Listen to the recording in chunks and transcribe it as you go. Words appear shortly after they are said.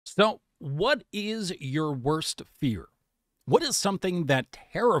So, what is your worst fear? What is something that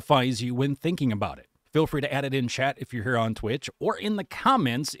terrifies you when thinking about it? Feel free to add it in chat if you're here on Twitch or in the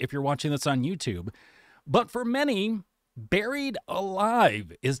comments if you're watching this on YouTube. But for many, buried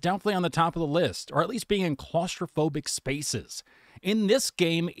alive is definitely on the top of the list, or at least being in claustrophobic spaces. And this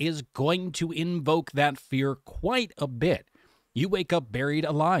game is going to invoke that fear quite a bit. You wake up buried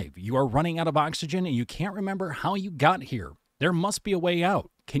alive. You are running out of oxygen and you can't remember how you got here. There must be a way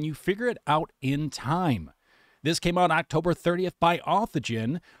out. Can you figure it out in time? This came out October 30th by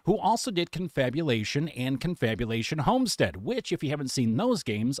Authogin, who also did Confabulation and Confabulation Homestead, which, if you haven't seen those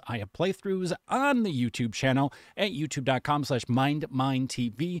games, I have playthroughs on the YouTube channel at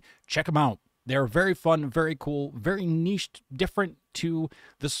youtube.com/MindMineTV. Check them out. They're very fun, very cool, very niched, different to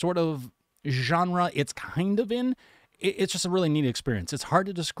the sort of genre it's kind of in. It's just a really neat experience. It's hard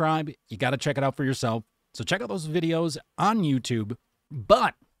to describe. You got to check it out for yourself. So check out those videos on YouTube.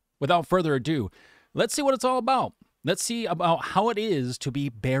 But without further ado, let's see what it's all about. Let's see about how it is to be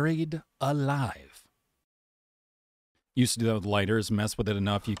buried alive. Used to do that with lighters, mess with it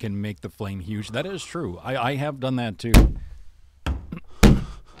enough, you can make the flame huge. That is true. I have done that too.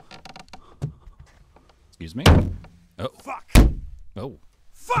 Excuse me? Oh. Fuck! Oh.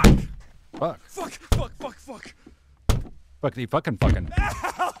 Fuck! Fuck. Fuck! Fuck! Fuck! Fuck! Fuckity fucking.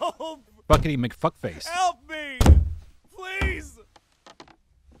 Help! Fuckity McFuckface. Help me! Please!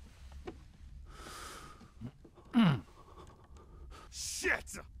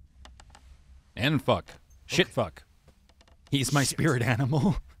 Shit! And fuck. Shit Okay. fuck. He's my Shit. spirit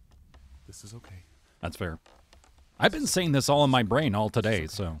animal. This is okay. That's fair. I've been saying this all in my brain all today,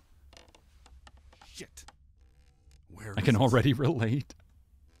 so Shit. Where I can is it? already relate.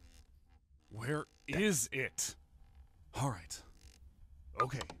 Where is it? All right.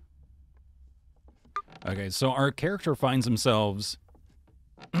 Okay. Okay, so our character finds themselves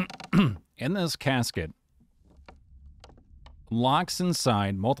in this casket. Locks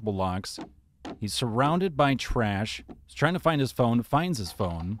inside, multiple locks. He's surrounded by trash. He's trying to find his phone, finds his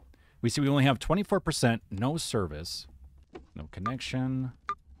phone. We see we only have 24%, no service, no connection.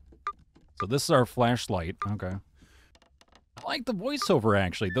 So this is our flashlight. Okay. I like the voiceover,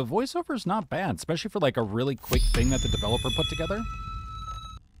 actually. The voiceover is not bad, especially for like a really quick thing that the developer put together.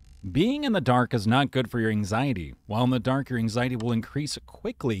 Being in the dark is not good for your anxiety. While in the dark, your anxiety will increase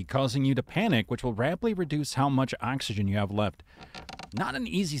quickly, causing you to panic, which will rapidly reduce how much oxygen you have left. Not an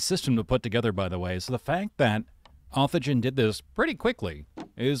easy system to put together, by the way, so the fact that Authogin did this pretty quickly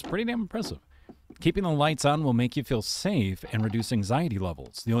is pretty damn impressive. Keeping the lights on will make you feel safe and reduce anxiety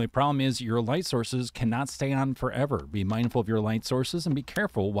levels. The only problem is your light sources cannot stay on forever. Be mindful of your light sources and be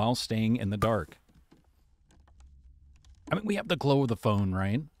careful while staying in the dark. I mean, we have the glow of the phone,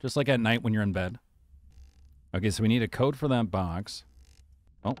 right? Just like at night when you're in bed. Okay, so we need a code for that box.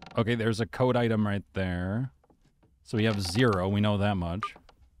 Oh, okay, there's a code item right there. So we have 0, we know that much.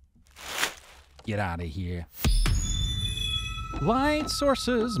 Get out of here. Light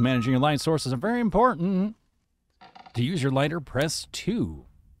sources. Managing your light sources are very important. To use your lighter, press 2.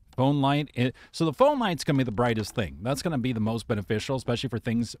 Phone light. So the phone light's going to be the brightest thing. That's going to be the most beneficial, especially for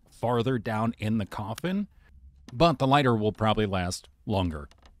things farther down in the coffin. But the lighter will probably last longer.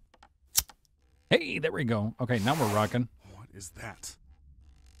 Hey, there we go. Okay, now we're rocking. What is that?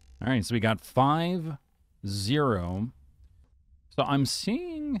 All right, so we got 5, 0. So I'm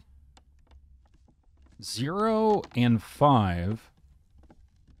seeing 0 and 5.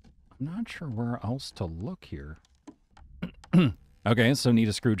 I'm not sure where else to look here. Okay, so need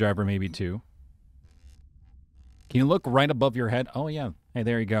a screwdriver, maybe 2. Can you look right above your head? Oh, yeah. Hey,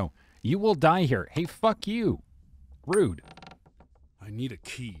 there you go. You will die here. Hey, fuck you. Rude. I need a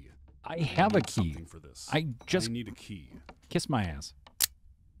key. I have a need key. something for this. I just need a key. kiss my ass.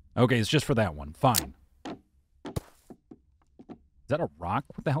 Okay, it's just for that one. Fine. Is that a rock?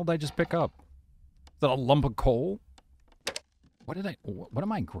 What the hell did I just pick up? Is that a lump of coal? What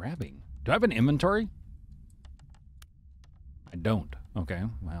am I grabbing? Do I have an inventory? I don't. Okay,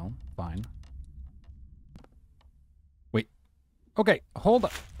 well, fine. Wait. Okay, hold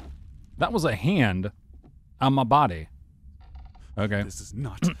up. That was a hand on my body. Okay. This is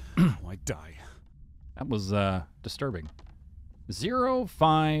not how I die. That was disturbing. 0,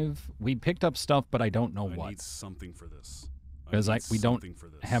 5. We picked up stuff, but I don't know I what. need something for this. Because we don't something for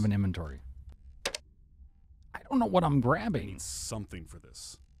this. have an inventory. I don't know what I'm I grabbing. need something for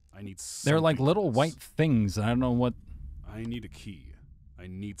this. I need something They're like for little this. white things. And I don't know what. I need a key. I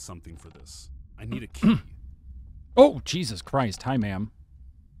need something for this. I need a key. Oh, Jesus Christ. Hi, ma'am.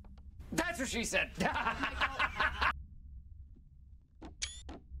 That's what she said.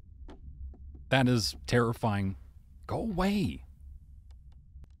 That is terrifying. Go away.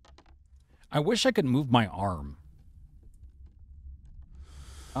 I wish I could move my arm.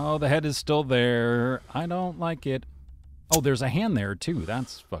 Oh, the head is still there. I don't like it. Oh, there's a hand there, too.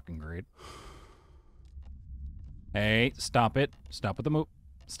 That's fucking great. Hey, stop it. Stop with the move.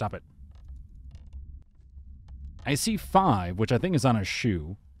 Stop it. I see 5, which I think is on a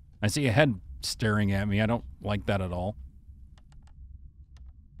shoe. I see a head staring at me. I don't like that at all.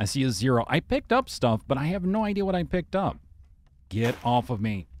 I see a 0. I picked up stuff, but I have no idea what I picked up. Get off of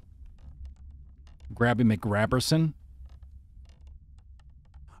me. Grabby McGrabberson.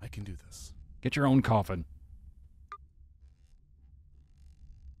 I can do this. Get your own coffin.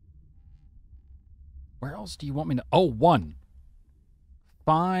 Where else do you want me to... Oh, 1.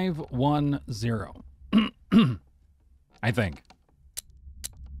 510. I think.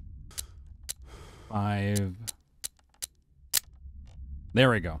 5. There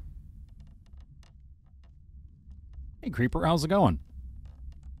we go. Hey, Creeper, how's it going?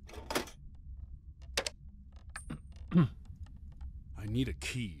 I need a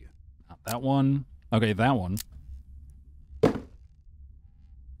key. Not that one. Okay, that one.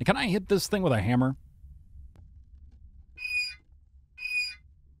 Can I hit this thing with a hammer?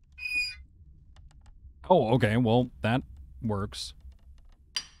 Oh, okay, well, that works.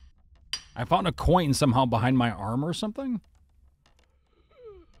 I found a coin somehow behind my arm or something?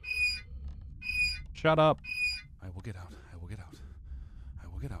 Shut up. I will get out. I will get out. I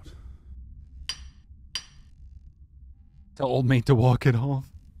will get out. Tell old mate to walk it off.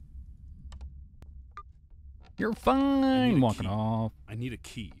 You're fine walking off. I need a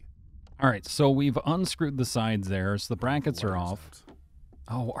key. All right, so we've unscrewed the sides there, so the brackets are off. Out.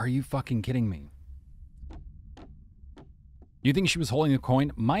 Oh, are you fucking kidding me? You think she was holding a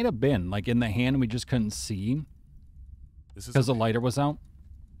coin? Might have been, like in the hand we just couldn't see because the lighter was out.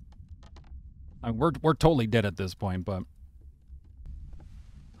 We're totally dead at this point, but...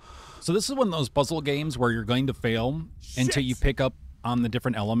 So this is one of those puzzle games where you're going to fail until you pick up on the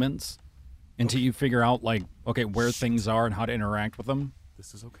different elements, until you figure out, like, okay, where things are and how to interact with them.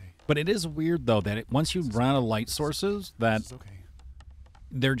 This is okay. But it is weird, though, that once you run out of light sources, that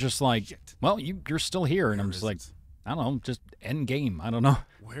they're just like, well, you're still here. And I'm just like, I don't know, just end game. I don't know.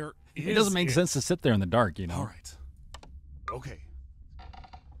 Where is it? Doesn't make sense to sit there in the dark, you know? All right. Okay.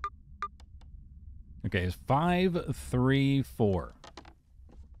 Okay, it's 5, 3, 4.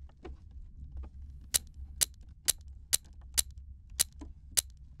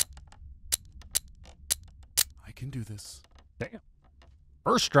 I can do this. Damn.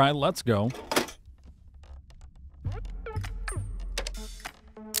 First try, let's go.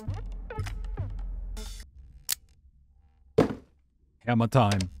 Hammer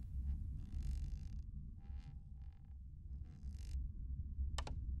time.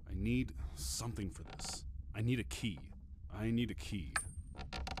 I need something for this. I need a key. I need a key.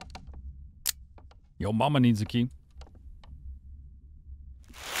 Yo, mama needs a key.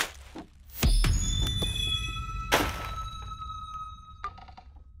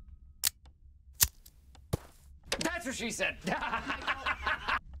 That's what she said.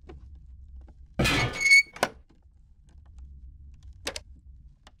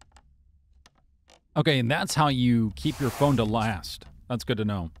 Okay, and that's how you keep your phone to last. That's good to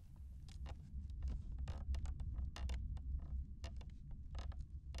know.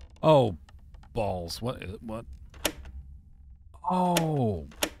 Oh, balls. What? Oh.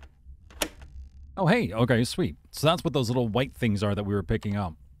 Oh, hey. Okay, sweet. So that's what those little white things are that we were picking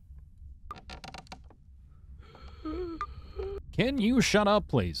up. Can you shut up,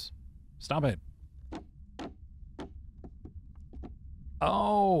 please? Stop it.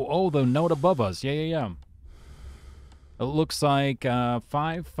 Oh, the note above us. Yeah. It looks like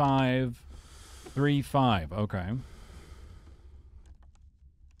 5535. Okay.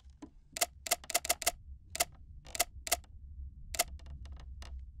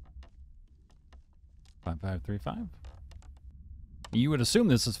 Five, 5, 3, 5. You would assume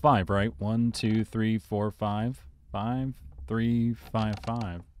this is 5, right? 1, 2, 3, 4, 5. 5, 3, 5,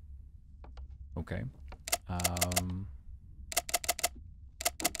 5. Okay.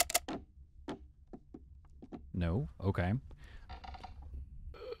 No. Okay.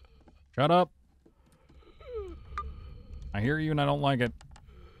 Shut up. I hear you and I don't like it.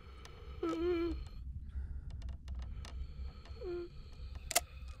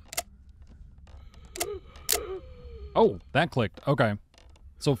 Oh, that clicked. Okay.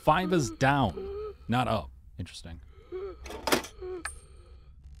 So 5 is down, not up. Interesting.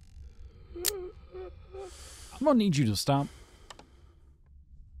 I'm gonna need you to stop.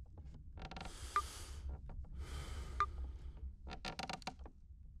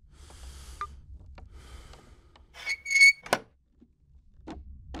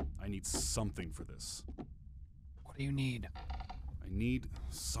 need something for this. What do you need? I need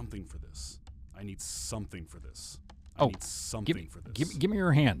something for this. I need something for this. Oh, I need something for this. Give me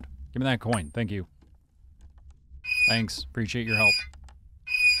your hand. Give me that coin. Thank you. Thanks. Appreciate your help.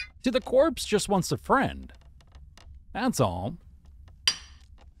 See, the corpse just wants a friend. That's all.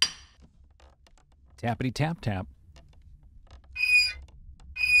 Tappity tap tap.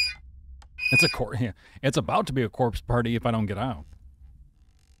 It's about to be a corpse party if I don't get out.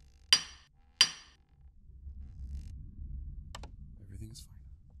 Everything's fine.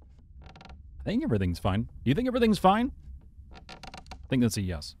 I think everything's fine. Do you think everything's fine? I think that's a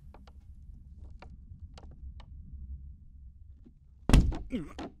yes.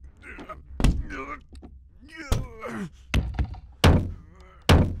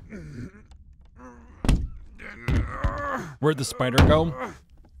 Where'd the spider go?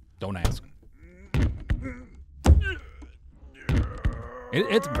 Don't ask.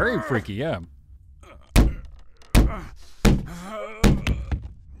 It's very freaky, yeah.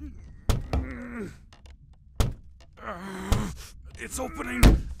 It's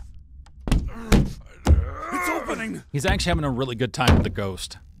opening. It's opening. He's actually having a really good time with the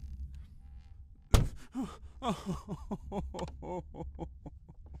ghost.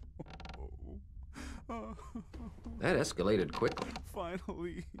 That escalated quickly.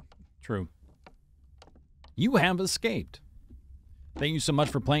 Finally. True. You have escaped. Thank you so much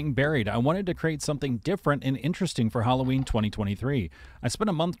for playing Buried. I wanted to create something different and interesting for Halloween 2023. I spent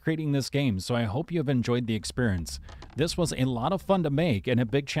a month creating this game, so I hope you have enjoyed the experience. This was a lot of fun to make and a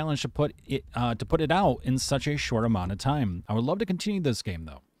big challenge to put it out in such a short amount of time. I would love to continue this game,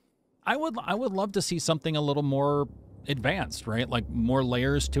 though. I would love to see something a little more advanced, right? Like more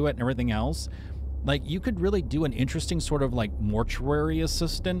layers to it and everything else. Like you could really do an interesting sort of like mortuary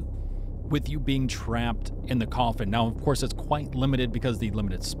assistant with you being trapped in the coffin. Now, of course, it's quite limited because of the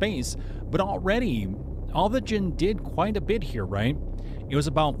limited space, but already Authogin did quite a bit here, right? It was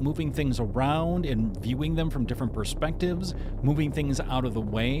about moving things around and viewing them from different perspectives, moving things out of the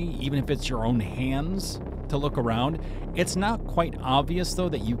way, even if it's your own hands to look around. It's not quite obvious, though,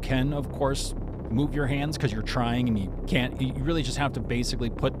 that you can, of course, move your hands because you're trying and you can't. You really just have to basically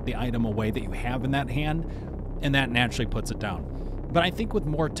put the item away that you have in that hand, and that naturally puts it down. But I think with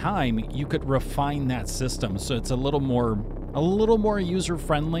more time, you could refine that system so it's a little more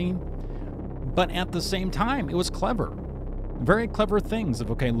user-friendly. But at the same time, it was clever. Very clever things of,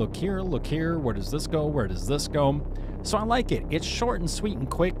 okay, look here, where does this go, where does this go? So I like it. It's short and sweet and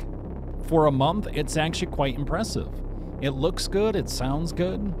quick. For a month, it's actually quite impressive. It looks good, it sounds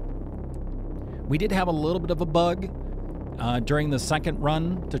good. We did have a little bit of a bug during the second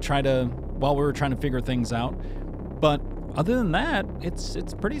run while we were trying to figure things out. But other than that,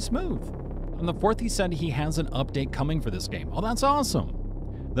 it's pretty smooth. On the 4th, he said he has an update coming for this game. Oh, that's awesome.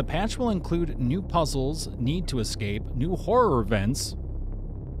 The patch will include new puzzles, need to escape, new horror events,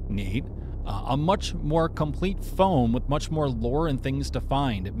 neat, a much more complete phone with much more lore and things to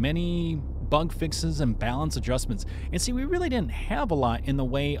find, many bug fixes and balance adjustments. And see, we really didn't have a lot in the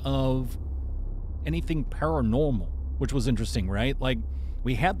way of anything paranormal, which was interesting, right? Like,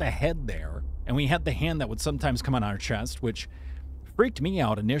 we had the head there, and we had the hand that would sometimes come on our chest, which freaked me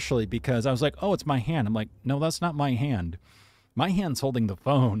out initially because I was like, oh, it's my hand. I'm like, no, that's not my hand. My hand's holding the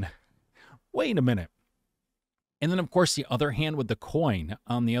phone. Wait a minute. And then, of course, the other hand with the coin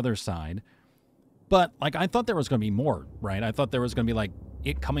on the other side. But, like, I thought there was going to be more, right? I thought there was going to be, like,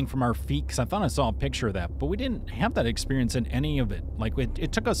 it coming from our feet, because I thought I saw a picture of that. But we didn't have that experience in any of it. Like,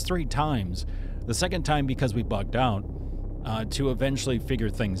 it took us 3 times. The second time because we bugged out to eventually figure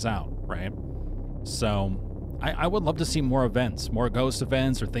things out, right? So I would love to see more events, more ghost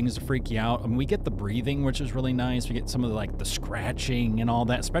events or things to freak you out. I mean, we get the breathing, which is really nice. We get some of the, like, the scratching and all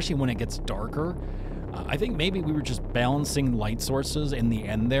that, especially when it gets darker. I think maybe we were just balancing light sources in the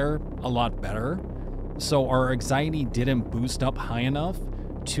end there a lot better. So our anxiety didn't boost up high enough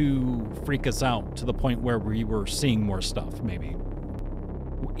to freak us out to the point where we were seeing more stuff, maybe.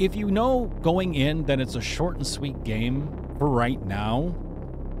 If you know going in that it's a short and sweet game for right now,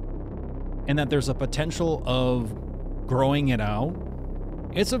 and that there's a potential of growing it out,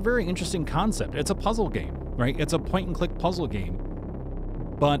 it's a very interesting concept. It's a puzzle game, right? It's a point-and-click puzzle game,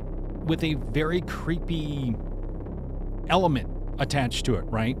 but with a very creepy element attached to it,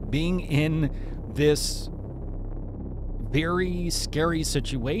 right? Being in this very scary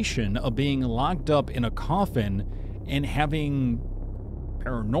situation of being locked up in a coffin and having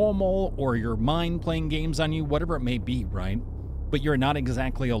paranormal or your mind playing games on you, whatever it may be, right? But you're not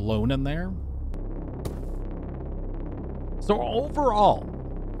exactly alone in there. So overall,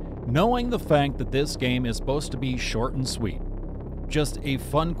 knowing the fact that this game is supposed to be short and sweet, just a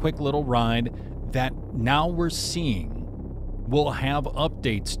fun, quick little ride that now we're seeing will have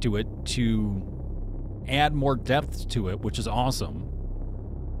updates to it to add more depth to it, which is awesome.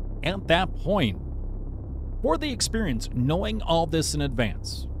 At that point, for the experience, knowing all this in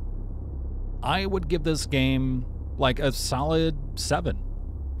advance, I would give this game like a solid 7.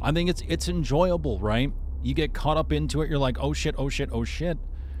 I think it's enjoyable, right? You get caught up into it, you're like, oh shit, oh shit, oh shit.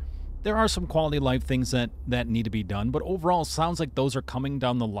 There are some quality of life things that need to be done, but overall, it sounds like those are coming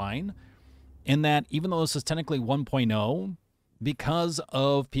down the line, in that even though this is technically 1.0, because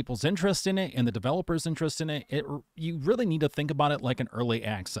of people's interest in it and the developers' interest in it, you really need to think about it like an early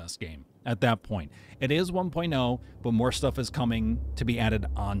access game at that point. It is 1.0, but more stuff is coming to be added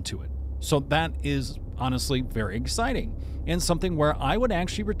onto it. So that is honestly very exciting, and something where I would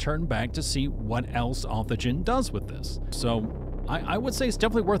actually return back to see what else Authogin does with this. So I would say it's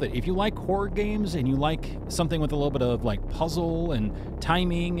definitely worth it. If you like horror games and you like something with a little bit of like puzzle and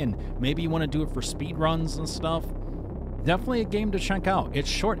timing, and maybe you want to do it for speed runs and stuff, definitely a game to check out. It's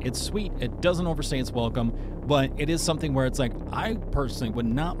short, it's sweet, it doesn't overstay its welcome, but it is something where it's like, I personally would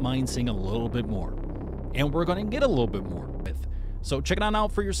not mind seeing a little bit more. And we're going to get a little bit more with. So check it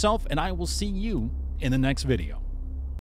out for yourself, and I will see you in the next video.